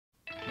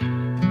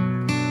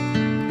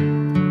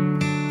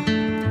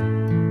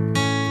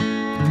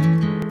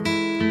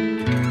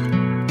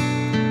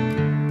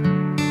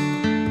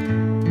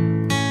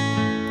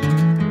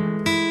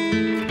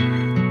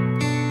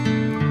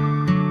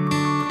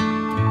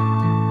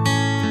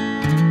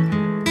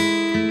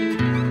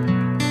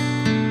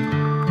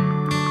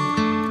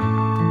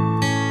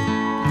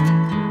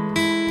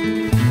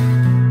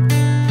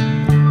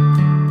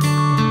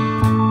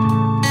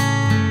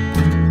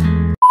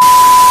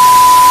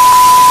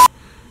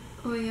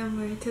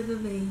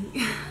tudo bem?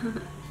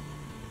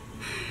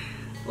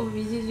 O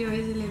vídeo de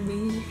hoje ele é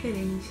bem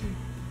diferente.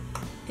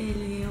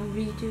 Ele é um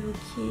vídeo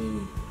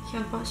que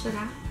eu posso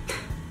chorar.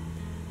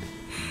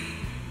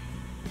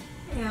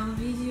 É um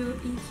vídeo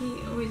em que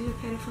hoje eu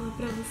quero falar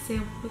pra você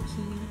um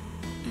pouquinho.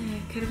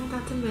 Quero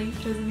contar também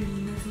pras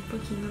meninas um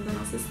pouquinho da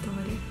nossa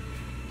história,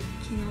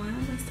 que não é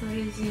uma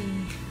história de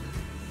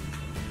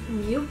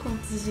 1000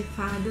 contos de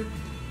fada,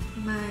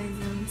 mas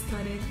é uma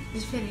história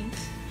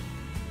diferente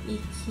e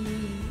que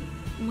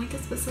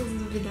muitas pessoas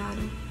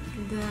duvidaram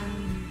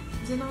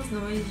de nós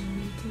dois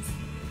juntos.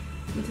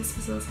 Muitas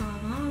pessoas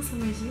falavam, nossa,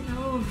 mas de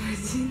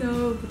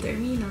novo,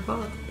 termina,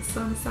 volta, a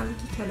pessoa não sabe o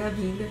que é da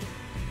vida.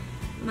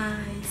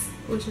 Mas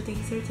hoje eu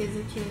tenho certeza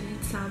que a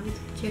gente sabe o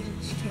que a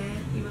gente quer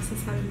e você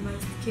sabe mais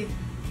do que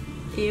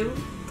eu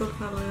tô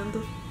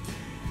falando.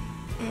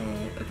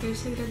 Eu quero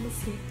te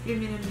agradecer,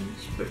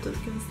 primeiramente, por tudo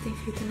que você tem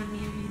feito na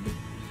minha vida.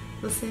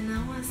 Você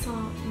não é só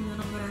o meu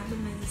namorado,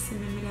 mas você é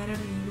meu melhor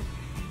amigo.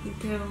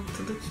 Então,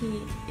 tudo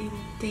que eu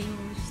tenho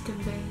hoje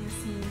também,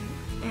 assim,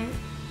 é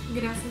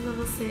graças a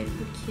você,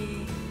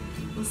 porque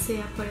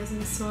você apoia os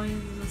meus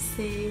sonhos,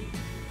 você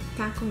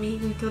tá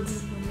comigo em todos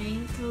os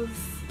momentos,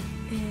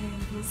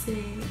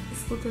 você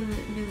escuta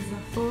meus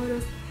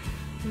desaforos,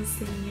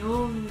 você me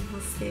ouve,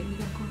 você me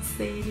dá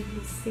conselho,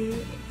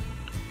 você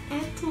é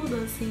tudo,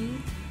 assim,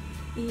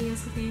 e eu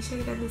só tenho que te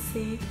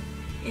agradecer.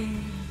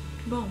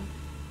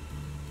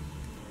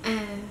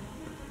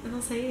 Eu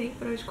não sei nem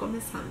por onde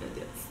começar, meu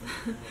Deus.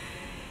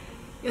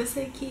 Eu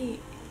sei que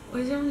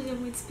hoje é um dia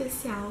muito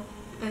especial,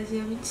 é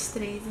dia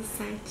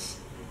 23/7,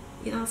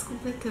 e nós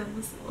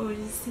completamos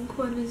hoje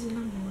 5 anos de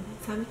namoro.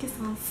 Sabe o que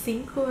são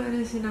 5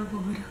 anos de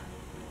namoro?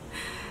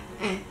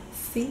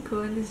 5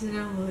 anos de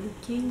namoro,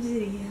 quem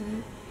diria,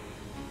 né?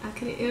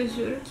 Eu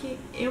juro que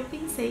eu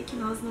pensei que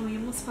nós não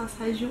íamos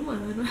passar de 1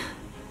 ano,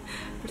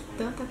 por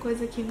tanta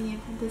coisa que vinha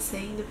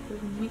acontecendo, por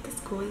muitas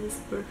coisas,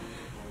 por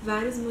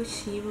vários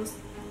motivos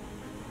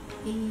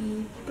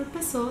e por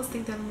pessoas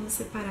tentando nos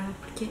separar,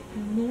 porque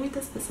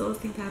muitas pessoas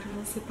tentaram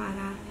nos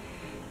separar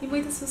e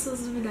muitas pessoas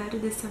duvidaram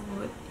desse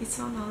amor, e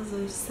só nós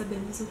hoje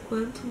sabemos o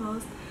quanto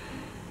nós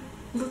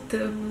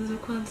lutamos, o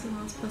quanto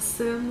nós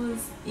passamos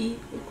e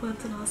o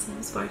quanto nós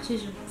somos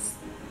fortes juntos.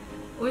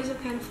 Hoje eu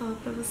quero falar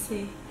pra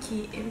você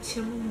que eu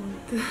te amo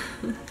muito.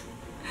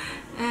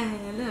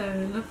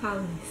 Eu não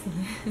falo isso,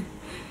 né?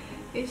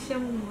 Eu te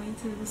amo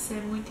muito, você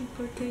é muito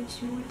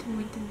importante, muito,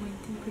 muito,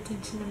 muito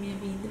importante na minha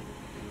vida.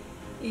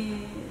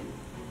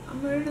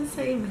 Amor, eu não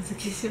sei mais o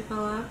que te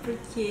falar,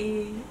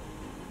 porque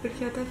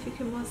eu até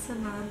fico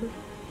emocionada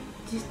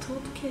de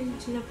tudo que a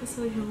gente já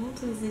passou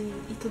juntos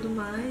e tudo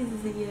mais,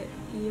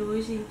 e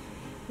hoje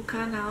o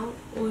canal,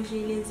 hoje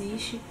ele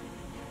existe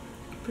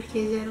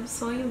porque já era um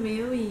sonho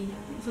meu e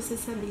você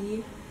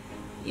sabia,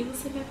 e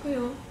você me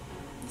apoiou,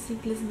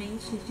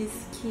 simplesmente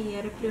disse que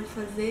era pra eu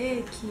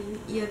fazer, que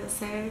ia dar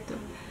certo,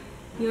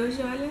 e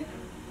hoje, olha,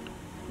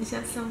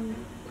 já são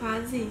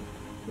quase,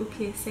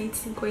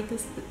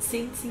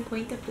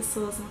 150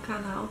 pessoas no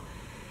canal.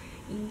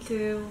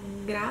 Então,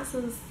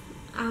 graças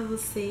a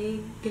você,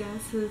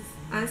 graças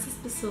a essas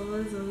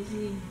pessoas,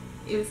 hoje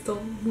eu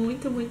estou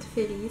muito, muito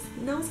feliz,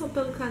 não só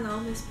pelo canal,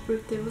 mas por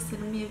ter você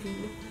na minha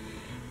vida,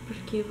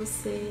 porque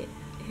você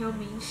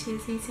realmente é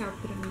essencial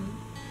pra mim.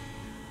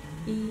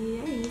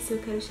 E é isso, eu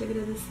quero te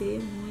agradecer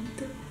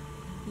muito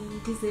e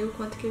dizer o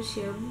quanto que eu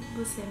te amo.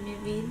 Você é minha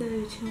vida,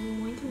 eu te amo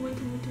muito,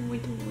 muito, muito,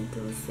 muito, muito.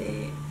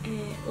 Você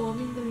é o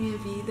homem da minha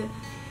vida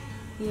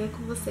e é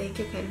com você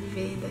que eu quero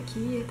viver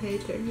daqui até a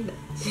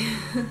eternidade.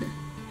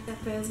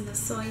 Apoia os meus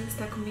sonhos,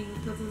 está comigo em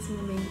todos os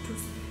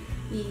momentos,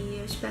 e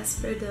eu te peço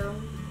perdão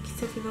que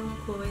se eu fiz alguma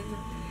coisa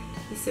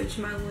e se eu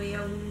te magoei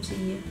algum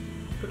dia,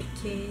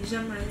 porque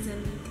jamais é a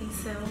minha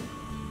intenção.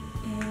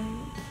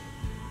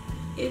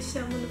 Eu te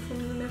amo no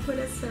fundo do meu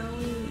coração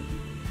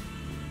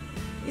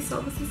e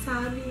só você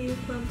sabe o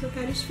quanto eu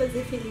quero te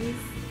fazer feliz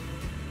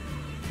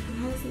o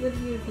resto da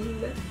minha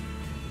vida,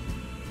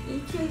 e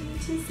que a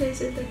gente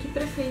seja daqui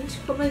pra frente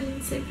como a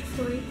gente sempre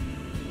foi,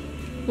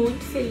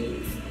 muito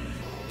feliz.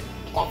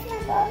 Porque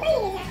essa boba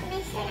ele já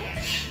começou a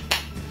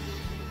chorar.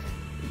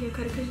 E eu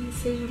quero que a gente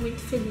seja muito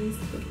feliz,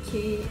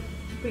 porque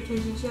a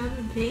gente já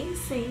vem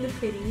sendo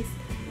feliz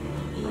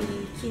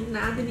e que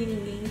nada nem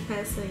ninguém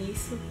peça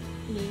isso.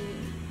 E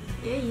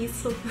é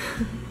isso.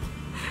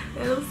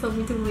 Eu não sou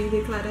muito boa em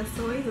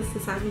declarações, você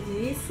sabe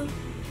disso.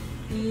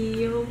 E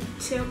eu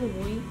te amo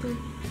muito.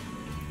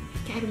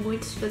 Quero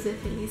muito te fazer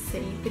feliz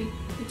sempre.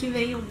 E que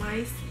venham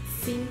mais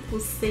 5,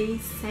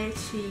 6,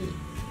 7,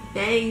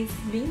 10,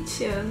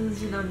 20 anos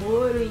de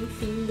namoro,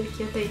 enfim,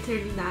 daqui até a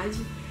eternidade.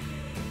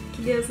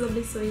 Que Deus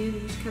abençoe a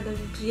gente cada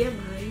dia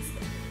mais.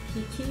 E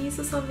que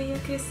isso só venha a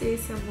crescer,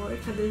 esse amor,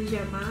 cada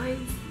dia mais.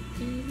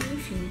 E,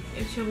 enfim,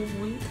 eu te amo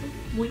muito,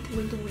 muito,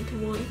 muito, muito,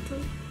 muito.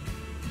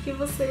 Que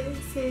você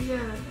seja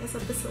essa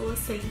pessoa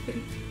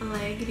sempre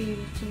alegre,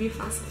 que me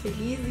faça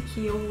feliz e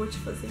que eu vou te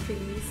fazer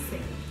feliz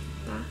sempre,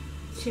 tá?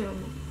 Te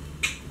amo.